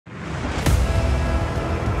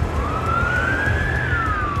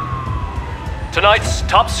Tonight's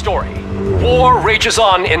top story. War rages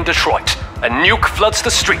on in Detroit. A nuke floods the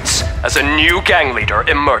streets as a new gang leader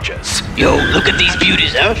emerges. Yo, look at these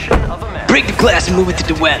beauties, huh? Break the glass and move it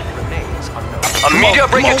to the web. A media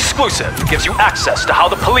break exclusive gives you access to how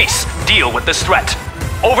the police deal with this threat.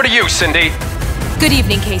 Over to you, Cindy. Good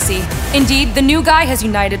evening, Casey. Indeed, the new guy has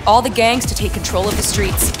united all the gangs to take control of the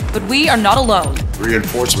streets. But we are not alone.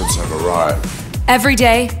 Reinforcements have arrived. Every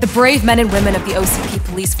day, the brave men and women of the OCP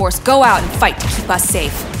police force go out and fight to keep us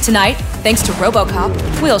safe. Tonight, thanks to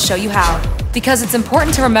RoboCop, we'll show you how. Because it's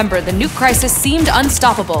important to remember the nuke crisis seemed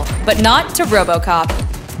unstoppable, but not to RoboCop.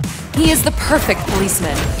 He is the perfect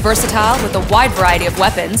policeman, versatile with a wide variety of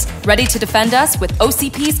weapons, ready to defend us with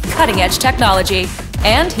OCP's cutting-edge technology.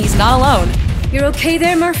 And he's not alone. You're okay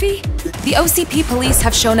there, Murphy? The OCP police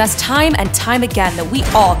have shown us time and time again that we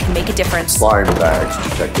all can make a difference. Slime bags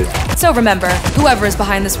detected. So remember, whoever is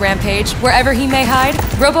behind this rampage, wherever he may hide,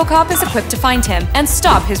 RoboCop is equipped to find him and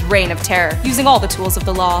stop his reign of terror using all the tools of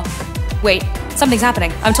the law. Wait, something's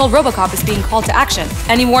happening. I'm told RoboCop is being called to action.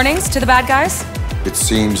 Any warnings to the bad guys? It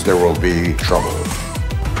seems there will be trouble.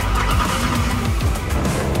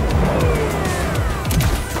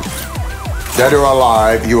 Dead or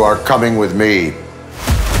alive, you are coming with me.